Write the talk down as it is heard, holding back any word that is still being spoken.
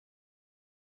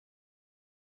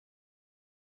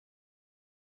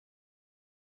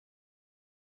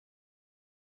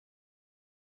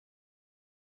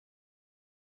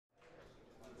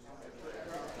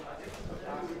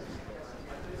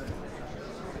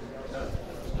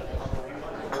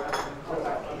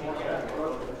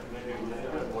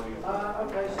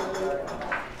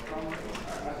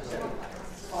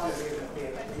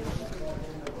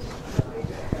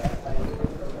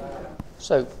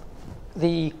So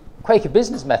the Quaker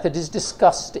Business Method is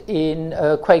discussed in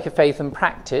Quaker Faith and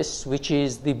Practice, which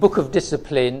is the book of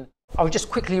discipline. I'll just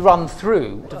quickly run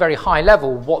through at a very high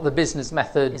level what the business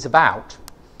method is about.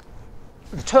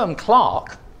 The term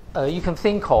clerk you can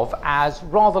think of as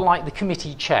rather like the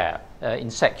committee chair in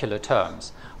secular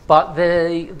terms, but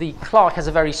the clerk has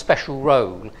a very special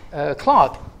role.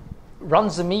 Clerk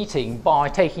runs the meeting by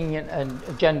taking an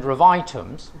agenda of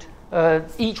items.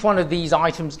 Each one of these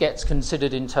items gets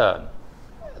considered in turn.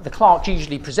 The clerk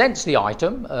usually presents the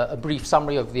item, a brief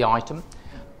summary of the item,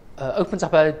 opens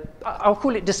up I'll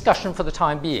call it discussion for the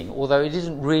time being, although it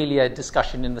isn't really a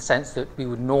discussion in the sense that we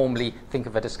would normally think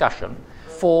of a discussion,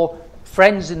 for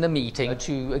friends in the meeting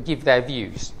to give their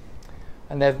views.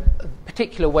 And there are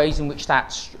particular ways in which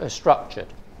that's structured.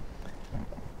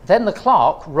 Then the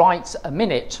clerk writes a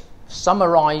minute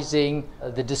summarising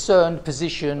the discerned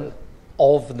position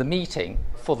of the meeting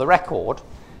for the record,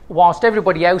 whilst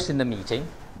everybody else in the meeting,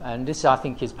 and this I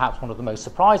think is perhaps one of the most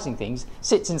surprising things,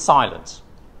 sits in silence.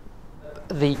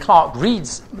 The clerk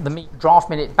reads the draft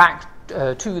minute back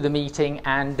to the meeting,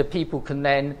 and the people can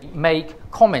then make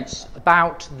comments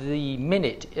about the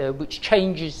minute, which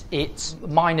changes its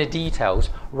minor details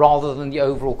rather than the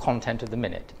overall content of the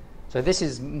minute. So this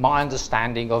is my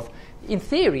understanding of, in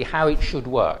theory, how it should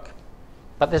work.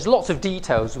 But there's lots of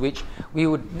details which we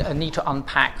would need to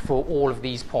unpack for all of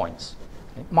these points.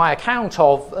 My account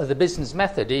of the business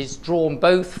method is drawn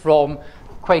both from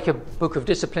Quaker Book of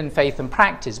Discipline, Faith and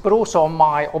Practice, but also on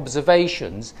my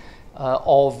observations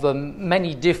of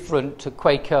many different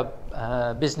Quaker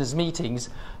business meetings,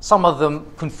 some of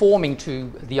them conforming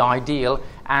to the ideal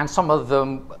and some of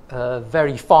them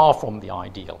very far from the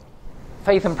ideal.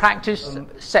 Faith and Practice,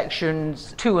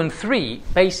 sections 2 and 3,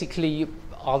 basically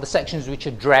are the sections which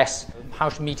address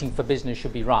how meeting for business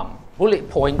should be run. Bullet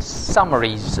points,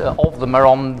 summaries of them are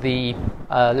on the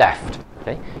left.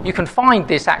 Okay? You can find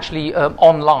this actually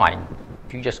online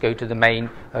if you just go to the main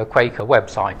Quaker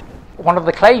website. One of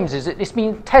the claims is that it's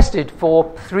been tested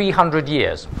for 300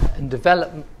 years and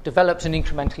developed and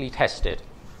incrementally tested.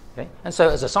 Okay? And so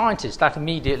as a scientist, that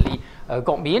immediately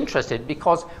got me interested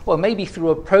because, well, maybe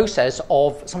through a process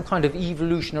of some kind of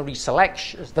evolutionary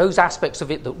selection, those aspects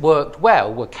of it that worked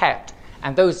well were kept,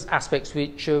 and those aspects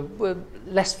which were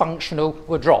less functional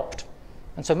were dropped.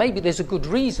 And so maybe there's a good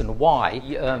reason why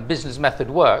business method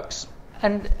works.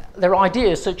 And there are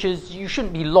ideas such as you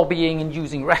shouldn't be lobbying and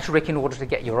using rhetoric in order to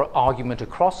get your argument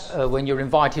across when you're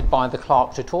invited by the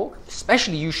clerk to talk.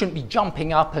 Especially you shouldn't be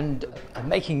jumping up and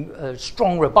making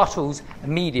strong rebuttals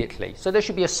immediately. So there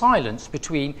should be a silence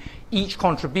between each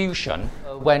contribution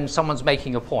when someone's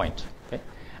making a point. Okay?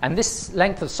 And this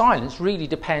length of silence really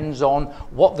depends on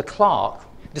what the clerk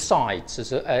decides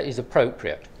is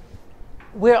appropriate.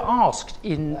 We're asked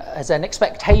as an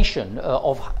expectation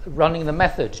of running the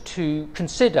method to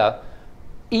consider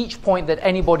each point that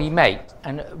anybody makes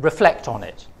and reflect on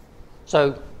it.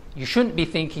 So you shouldn't be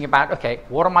thinking about, okay,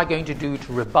 what am I going to do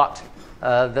to rebut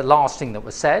the last thing that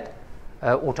was said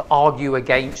or to argue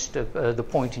against the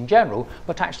point in general,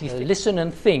 but to actually listen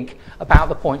and think about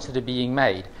the points that are being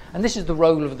made. And this is the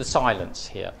role of the silence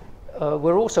here.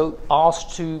 We're also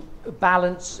asked to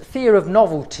balance fear of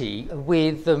novelty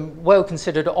with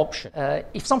well-considered option.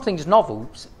 If something is novel,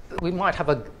 we might have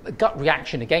a gut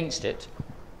reaction against it,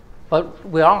 but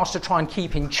we're asked to try and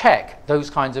keep in check those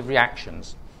kinds of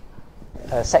reactions.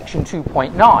 Section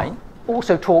 2.9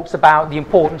 also talks about the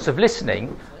importance of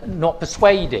listening, not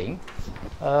persuading,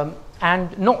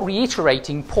 and not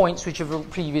reiterating points which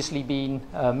have previously been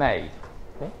made.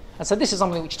 And so this is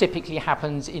something which typically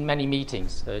happens in many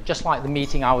meetings. Just like the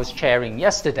meeting I was chairing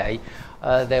yesterday,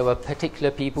 there were particular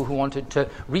people who wanted to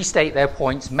restate their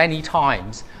points many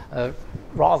times,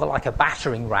 rather like a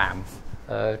battering ram,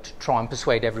 to try and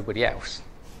persuade everybody else.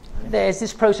 There's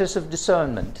this process of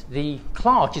discernment. The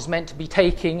clerk is meant to be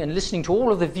taking and listening to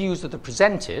all of the views that are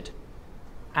presented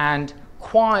and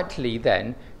quietly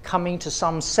then coming to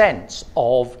some sense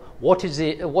of what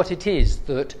it is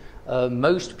that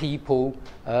most people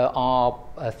are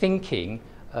thinking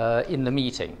in the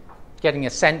meeting, getting a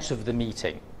sense of the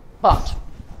meeting. But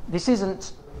this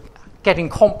isn't getting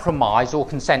compromise or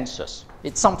consensus.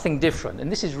 It's something different,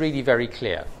 and this is really very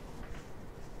clear,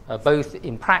 both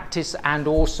in practice and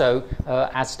also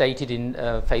as stated in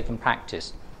Faith and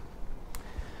Practice.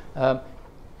 And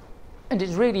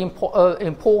it's really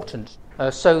important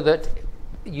so that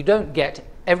you don't get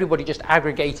everybody just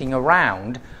aggregating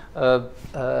around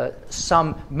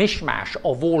some mishmash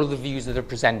of all of the views that are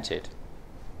presented.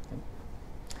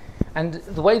 And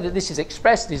the way that this is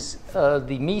expressed is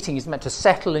the meeting is meant to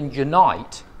settle and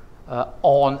unite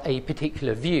on a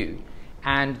particular view.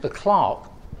 and the clerk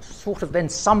sort of then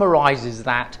summarises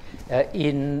that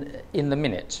in the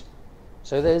minute.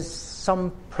 So there's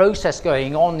some process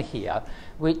going on here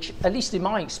which, at least in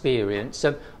my experience,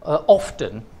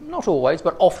 often, not always,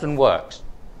 but often works.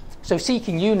 So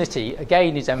seeking unity,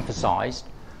 again, is emphasised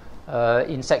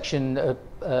in section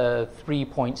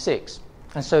 3.6.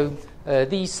 And so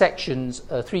these sections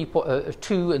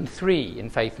 2 and 3 in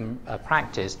Faith and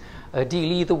Practice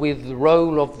deal either with the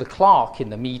role of the clerk in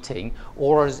the meeting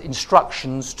or as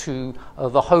instructions to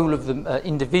the whole of the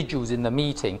individuals in the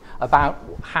meeting about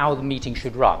how the meeting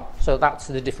should run. So that's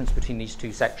the difference between these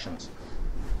two sections.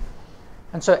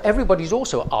 And so everybody's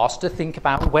also asked to think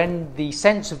about when the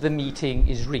sense of the meeting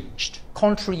is reached.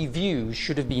 Contrary views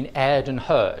should have been aired and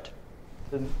heard.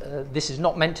 This is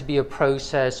not meant to be a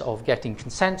process of getting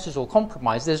consensus or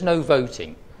compromise. There's no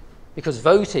voting, because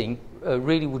voting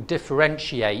really would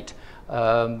differentiate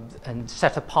and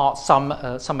set apart some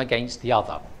against the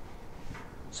other.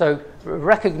 So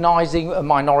recognising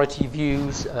minority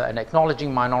views and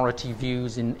acknowledging minority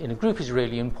views in a group is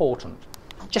really important.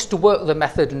 Just to work the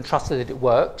method and trust that it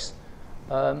works,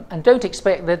 and don't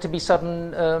expect there to be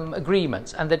sudden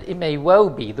agreements, and that it may well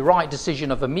be the right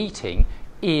decision of a meeting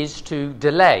is to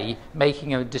delay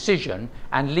making a decision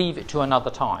and leave it to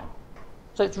another time.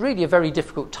 So it's really a very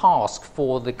difficult task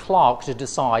for the clerk to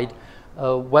decide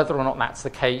whether or not that's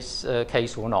the case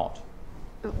or not.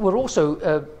 We're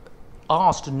also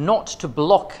asked not to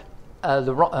block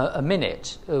a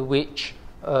minute which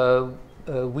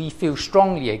we feel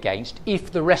strongly against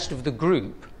if the rest of the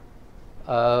group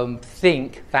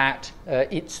think that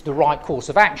it's the right course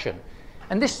of action.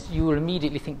 And this, you will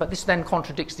immediately think, but this then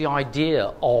contradicts the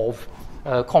idea of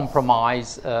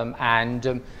compromise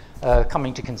and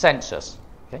coming to consensus.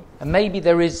 Okay? And maybe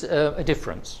there is a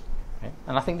difference. Okay?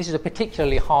 And I think this is a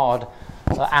particularly hard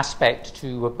aspect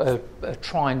to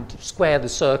try and square the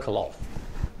circle of.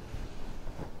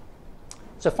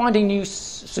 So finding new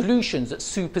solutions that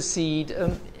supersede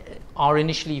our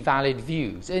initially valid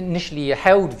views, initially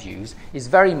held views, is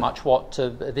very much what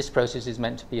this process is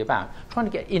meant to be about. Trying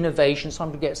to get innovation,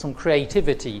 trying to get some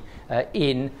creativity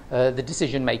in the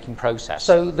decision-making process.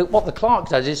 So what the clerk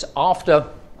does is, after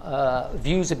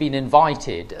views have been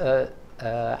invited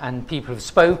and people have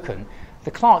spoken,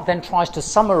 the clerk then tries to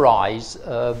summarise,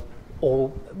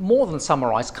 or more than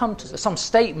summarise, come to some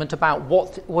statement about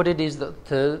what it is that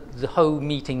the whole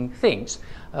meeting thinks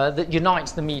that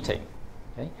unites the meeting.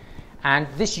 Okay? And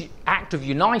this act of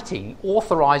uniting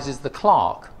authorises the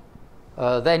clerk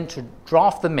then to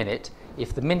draft the minute.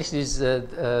 If the minute is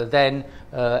then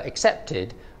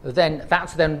accepted, then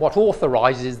that's then what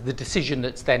authorises the decision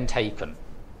that's then taken.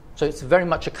 So it's very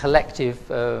much a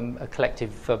collective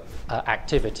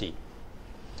activity.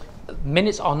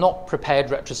 Minutes are not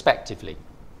prepared retrospectively.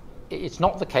 It's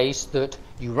not the case that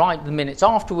you write the minutes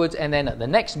afterwards and then at the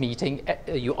next meeting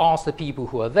you ask the people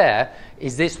who are there,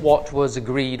 is this what was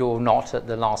agreed or not at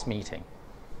the last meeting?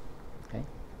 Okay.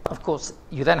 Of course,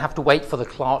 you then have to wait for the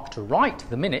clerk to write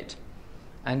the minute,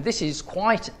 and this is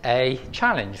quite a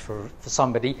challenge for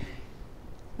somebody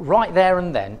right there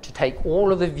and then to take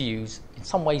all of the views, in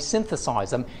some way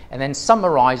synthesize them, and then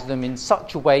summarize them in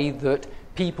such a way that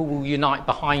people will unite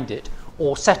behind it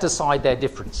or set aside their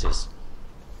differences.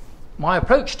 My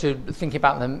approach to thinking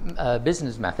about the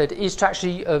business method is to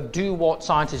actually do what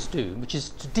scientists do, which is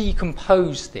to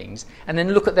decompose things and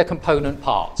then look at their component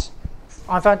parts.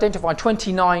 I've identified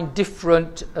 29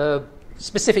 different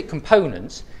specific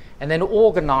components and then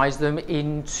organized them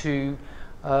into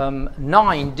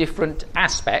 9 different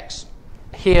aspects.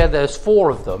 Here there's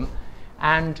 4 of them,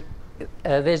 and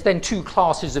there's then 2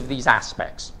 classes of these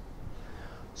aspects.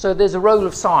 So there's a role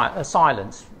of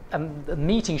silence, and the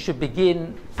meeting should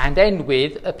begin and end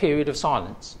with a period of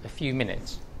silence, a few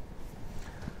minutes.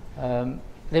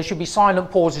 There should be silent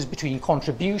pauses between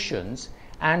contributions,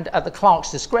 and at the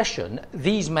clerk's discretion,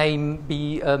 these may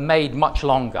be made much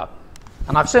longer.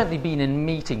 And I've certainly been in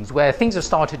meetings where things have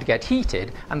started to get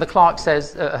heated, and the clerk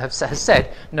has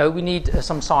said, no, we need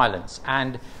some silence.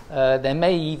 And there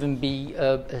may even be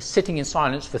sitting in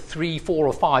silence for 3, 4,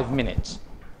 or 5 minutes,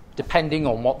 depending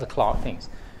on what the clerk thinks.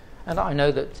 And I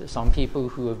know that some people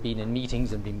who have been in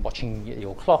meetings and been watching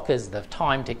your clock as the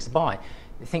time ticks by,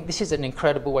 they think this is an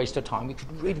incredible waste of time. We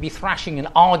could really be thrashing and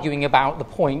arguing about the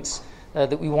points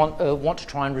that we want to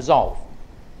try and resolve.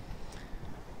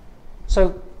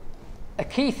 So a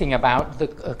key thing about the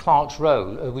clerk's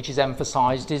role, which is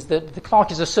emphasised, is that the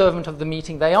clerk is a servant of the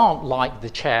meeting. They aren't like the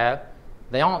chair.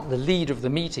 They aren't the leader of the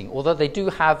meeting, although they do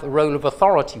have a role of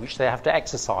authority which they have to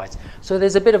exercise. So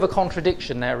there's a bit of a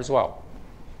contradiction there as well.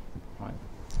 Right?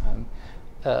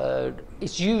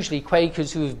 it's usually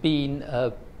Quakers who have been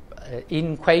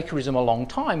in Quakerism a long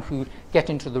time who get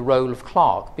into the role of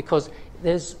clerk, because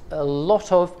there's a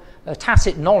lot of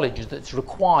tacit knowledge that's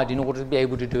required in order to be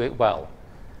able to do it well.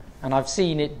 And I've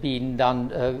seen it being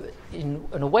done in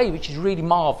a way which is really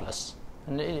marvellous.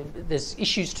 And there's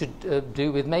issues to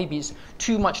do with maybe it's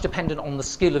too much dependent on the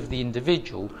skill of the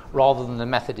individual rather than the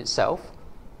method itself.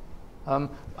 And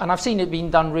I've seen it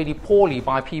being done really poorly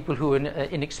by people who are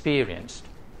inexperienced.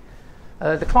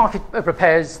 The clerk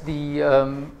prepares the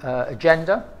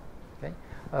agenda,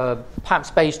 okay, perhaps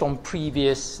based on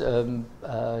previous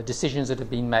decisions that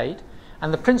have been made.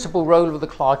 And the principal role of the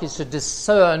clerk is to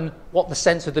discern what the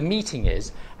sense of the meeting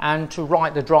is and to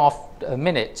write the draft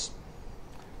minutes,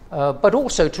 but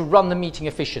also to run the meeting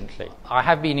efficiently. I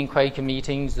have been in Quaker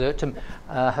meetings that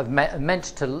have meant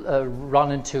to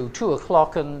run until 2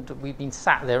 o'clock, and we've been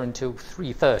sat there until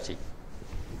 3:30.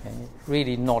 Okay?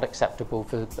 Really not acceptable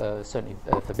for certainly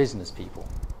for business people.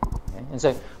 Okay? And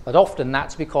so, but often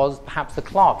that's because perhaps the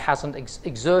clerk hasn't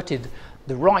exerted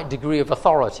the right degree of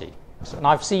authority. And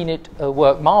I've seen it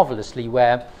work marvellously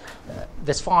where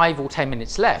there's 5 or 10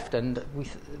 minutes left and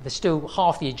there's still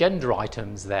half the agenda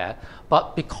items there,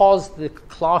 but because the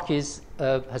clerk has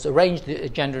arranged the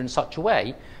agenda in such a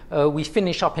way, we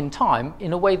finish up in time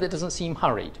in a way that doesn't seem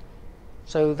hurried.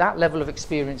 So that level of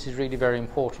experience is really very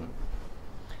important.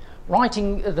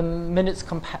 Writing the minutes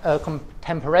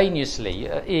contemporaneously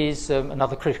is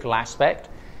another critical aspect.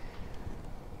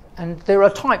 And there are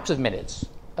types of minutes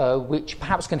which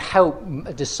perhaps can help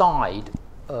us decide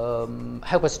what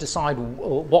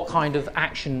kind of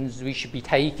actions we should be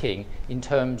taking in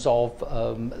terms of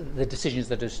the decisions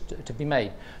that are to be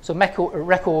made. So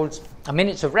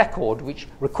minutes of record which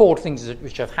record things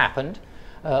which have happened,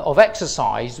 of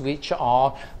exercise which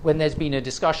are when there's been a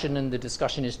discussion and the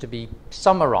discussion is to be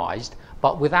summarized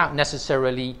but without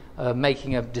necessarily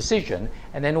making a decision,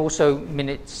 and then also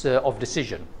minutes of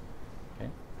decision.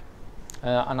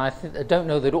 And I don't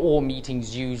know that all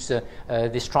meetings use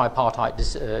this tripartite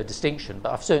distinction,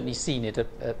 but I've certainly seen it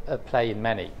at play in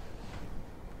many.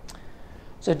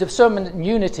 So discernment and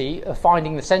unity,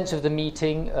 finding the sense of the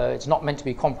meeting, it's not meant to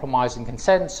be compromise and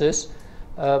consensus,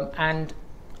 and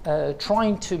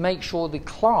trying to make sure the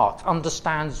clerk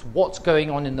understands what's going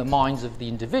on in the minds of the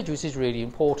individuals is really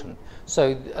important.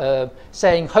 So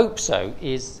saying hope so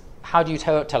is, how do you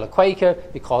tell a Quaker?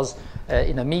 Because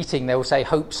in a meeting they will say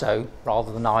hope so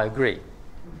rather than I agree.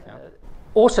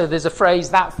 Also there's a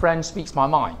phrase, that friend speaks my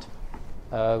mind,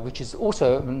 which is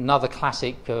also another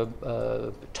classic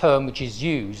term which is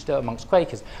used amongst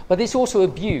Quakers. But it's also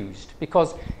abused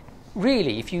because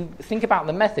really if you think about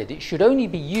the method, it should only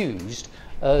be used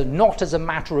not as a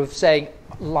matter of saying,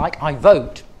 like, I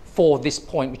vote for this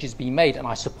point which is being made and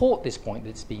I support this point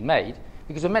that's being made,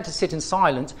 because we're meant to sit in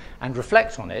silence and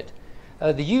reflect on it.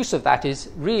 The use of that is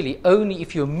really only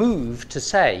if you're moved to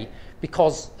say,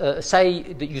 because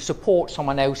say that you support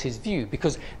someone else's view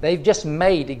because they've just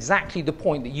made exactly the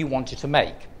point that you wanted to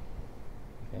make.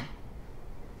 Okay?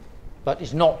 But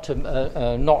it's not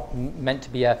meant to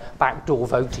be a backdoor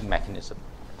voting mechanism.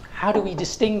 How do we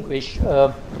distinguish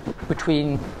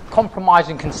between compromise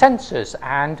and consensus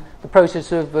and the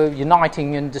process of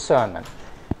uniting and discernment?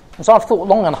 And so I've thought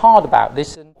long and hard about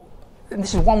this, and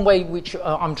this is one way which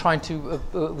I try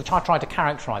to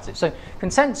characterize it. So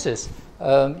consensus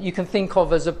you can think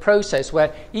of as a process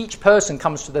where each person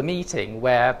comes to the meeting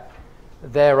where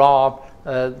there are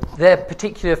their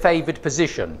particular favoured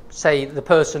position, say the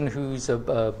person who's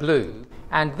blue,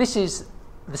 and this is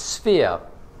the sphere,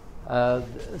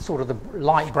 sort of the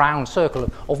light brown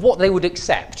circle of what they would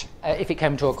accept if it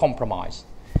came to a compromise.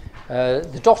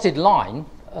 The dotted line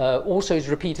also is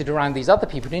repeated around these other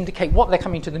people to indicate what they're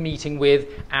coming to the meeting with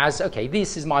as, okay,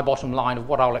 this is my bottom line of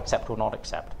what I'll accept or not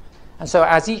accept. And so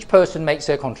as each person makes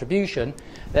their contribution,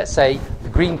 let's say the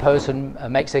green person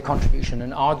makes their contribution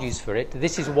and argues for it,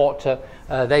 this is what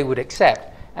they would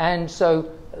accept. And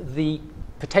so the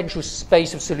potential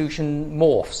space of solution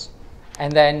morphs.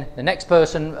 And then the next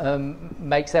person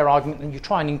makes their argument, and you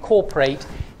try and incorporate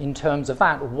in terms of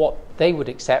that what they would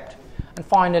accept. And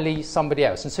finally, somebody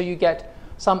else. And so you get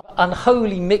some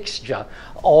unholy mixture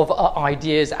of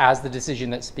ideas as the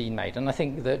decision that's been made. And I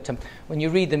think that when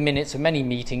you read the minutes of many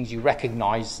meetings, you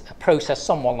recognize a process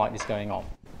somewhat like this going on.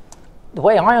 The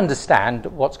way I understand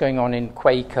what's going on in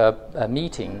Quaker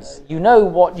meetings, you know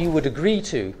what you would agree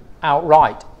to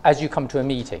outright as you come to a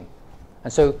meeting.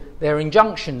 And so there are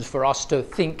injunctions for us to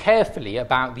think carefully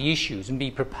about the issues and be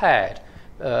prepared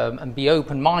and be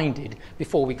open-minded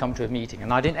before we come to a meeting.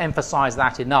 And I didn't emphasize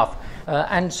that enough.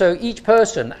 And so each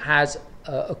person has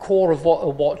a core of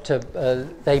what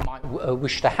they might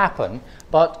wish to happen,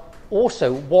 but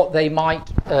also what they might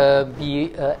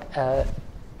be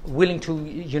willing to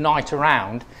unite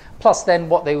around, plus then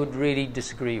what they would really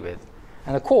disagree with.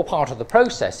 And a core part of the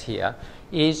process here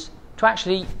is to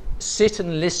actually sit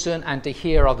and listen and to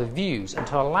hear other views and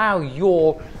to allow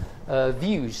your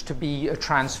views to be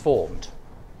transformed.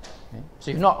 Okay?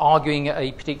 So you're not arguing at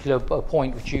a particular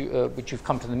point which you've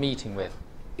come to the meeting with.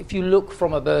 If you look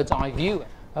from a bird's eye view,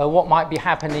 what might be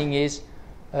happening is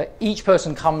each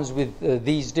person comes with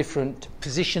these different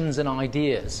positions and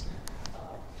ideas.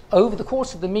 Over the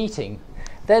course of the meeting,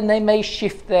 then they may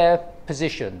shift their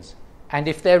positions. And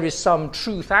if there is some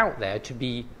truth out there to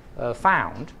be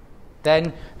found,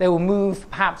 then they will move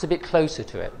perhaps a bit closer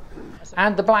to it.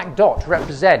 And the black dot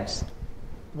represents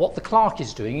what the clerk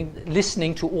is doing,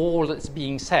 listening to all that's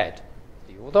being said.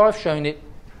 Although I've shown it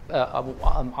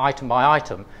item by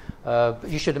item,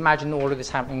 you should imagine all of this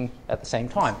happening at the same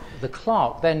time. The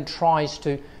clerk then tries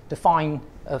to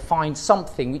find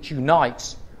something which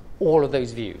unites all of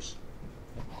those views.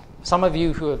 Some of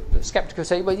you who are skeptical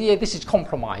say, well, yeah, this is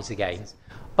compromise again.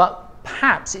 But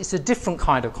perhaps it's a different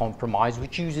kind of compromise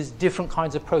which uses different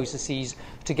kinds of processes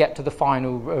to get to the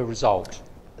final result.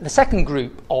 The second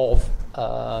group of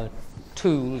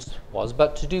tools was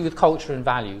but to do with culture and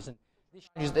values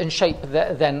and shape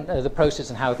then the process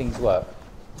and how things work.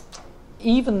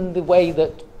 Even the way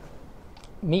that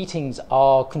meetings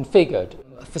are configured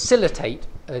facilitate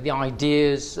the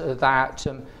ideas that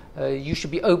you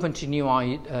should be open to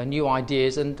new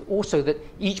ideas, and also that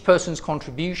each person's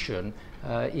contribution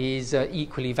is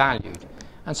equally valued.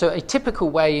 And so a typical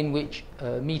way in which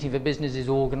a meeting for business is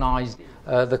organised,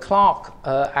 the clerk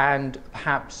and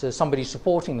perhaps somebody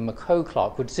supporting them, a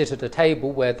co-clerk, would sit at a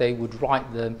table where they would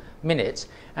write the minutes,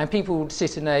 and people would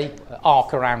sit in a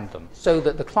arc around them, so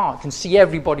that the clerk can see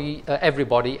everybody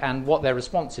and what their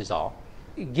responses are.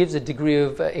 It gives a degree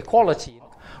of equality,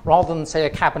 rather than, say, a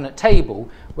cabinet table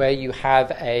where you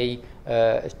have a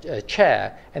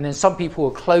chair, and then some people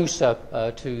are closer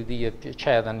to the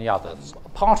chair than the others.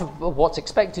 Part of what's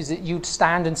expected is that you'd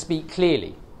stand and speak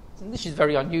clearly. And this is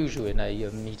very unusual in a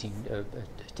meeting, a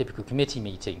typical committee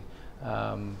meeting.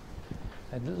 And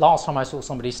last time I saw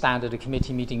somebody stand at a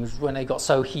committee meeting was when they got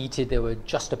so heated they were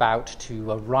just about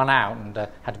to run out and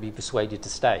had to be persuaded to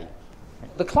stay.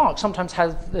 The clerk sometimes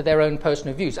has their own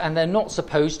personal views, and they're not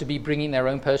supposed to be bringing their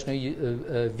own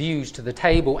personal views to the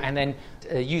table and then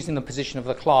using the position of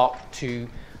the clerk to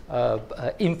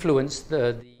influence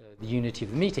the unity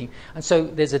of the meeting. And so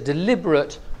there's a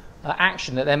deliberate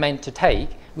action that they're meant to take,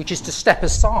 which is to step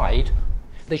aside.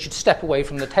 They should step away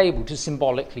from the table to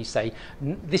symbolically say,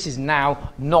 this is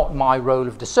now not my role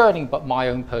of discerning, but my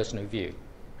own personal view.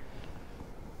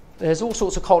 There's all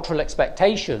sorts of cultural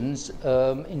expectations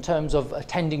in terms of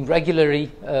attending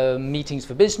regularly meetings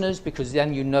for business, because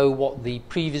then you know what the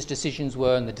previous decisions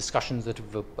were and the discussions that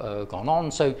have gone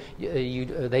on, so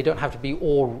they don't have to be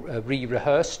all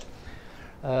re-rehearsed.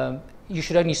 You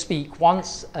should only speak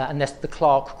once unless the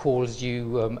clerk calls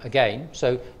you again.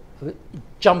 So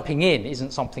jumping in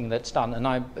isn't something that's done, and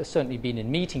I've certainly been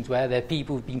in meetings where there are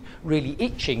people who've been really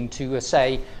itching to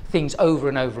say things over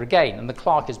and over again, and the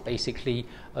clerk has basically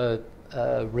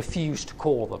refused to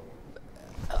call them.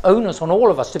 Onus on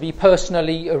all of us to be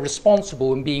personally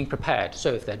responsible in being prepared.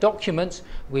 So if there are documents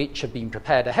which have been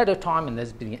prepared ahead of time and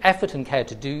there's been effort and care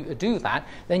to do that,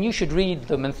 then you should read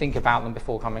them and think about them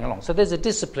before coming along. So there's a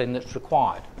discipline that's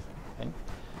required. Okay?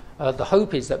 The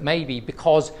hope is that maybe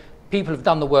because people have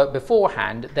done the work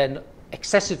beforehand, then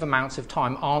excessive amounts of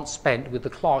time aren't spent with the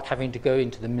clerk having to go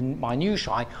into the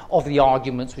minutiae of the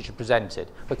arguments which are presented.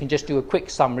 We can just do a quick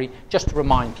summary just to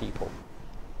remind people.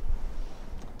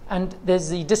 And there's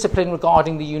the discipline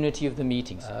regarding the unity of the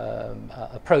meetings.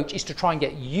 Approach is to try and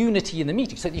get unity in the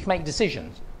meeting so that you can make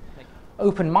decisions.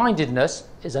 Open-mindedness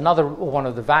is another one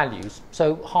of the values.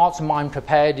 So hearts and mind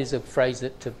prepared is a phrase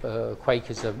that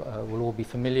Quakers will all be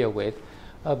familiar with.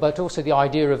 But also the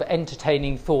idea of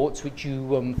entertaining thoughts which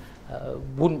you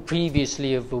wouldn't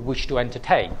previously have wished to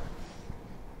entertain.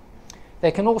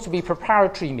 There can also be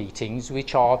preparatory meetings,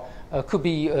 which could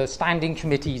be standing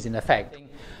committees in effect.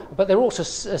 But there are also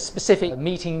specific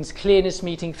meetings, clearness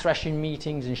meetings, threshing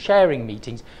meetings, and sharing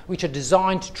meetings, which are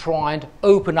designed to try and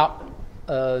open up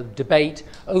debate,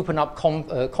 open up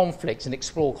conflicts, and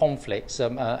explore conflicts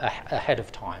ahead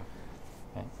of time.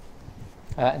 Okay.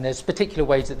 And there's particular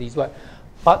ways that these work.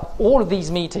 But all of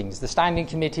these meetings, the standing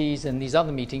committees and these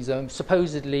other meetings, are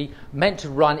supposedly meant to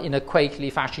run in a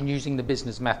Quakerly fashion using the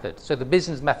business method. So the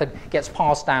business method gets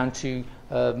passed down to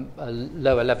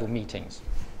lower level meetings.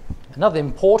 Another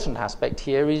important aspect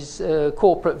here is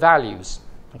corporate values,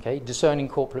 okay, discerning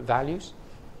corporate values.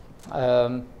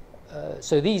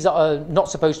 So these are not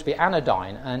supposed to be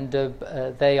anodyne, and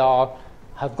they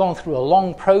have gone through a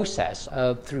long process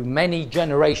through many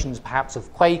generations perhaps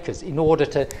of Quakers in order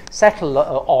to settle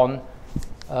on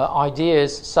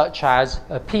ideas such as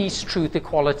peace, truth,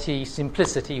 equality,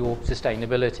 simplicity or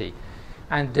sustainability.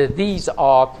 And these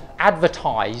are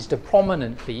advertised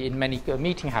prominently in many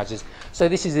meeting houses. So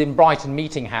this is in Brighton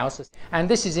Meeting House, and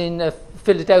this is in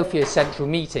Philadelphia Central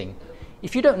Meeting.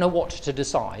 If you don't know what to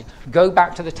decide, go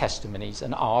back to the Testimonies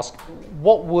and ask,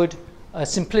 what would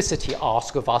simplicity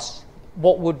ask of us?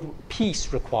 What would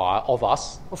peace require of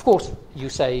us? Of course, you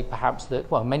say perhaps that,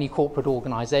 well, many corporate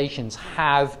organizations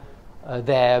have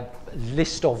their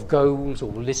list of goals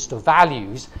or list of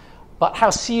values, but how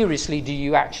seriously do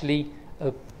you actually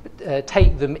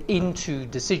take them into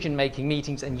decision-making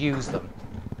meetings and use them?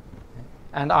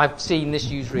 And I've seen this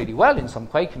used really well in some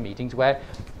Quaker meetings where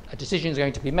a decision is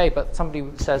going to be made, but somebody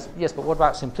says, yes, but what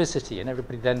about simplicity? And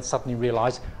everybody then suddenly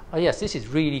realises, oh yes, this is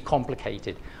really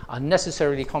complicated,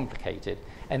 unnecessarily complicated.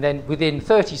 And then within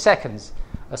 30 seconds,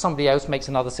 somebody else makes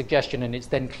another suggestion, and it's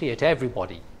then clear to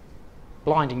everybody,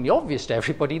 blindingly obvious to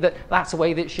everybody, that that's the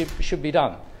way that it should be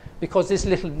done, because this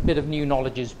little bit of new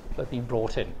knowledge has been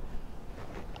brought in.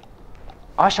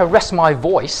 I shall rest my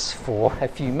voice for a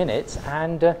few minutes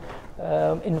and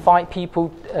invite people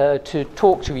to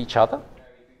talk to each other.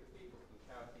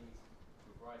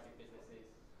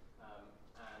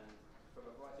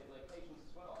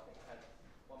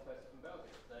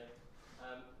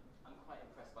 I'm quite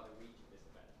impressed by the reach of this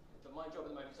event. But my job at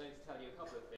the moment is only to tell you a couple of things.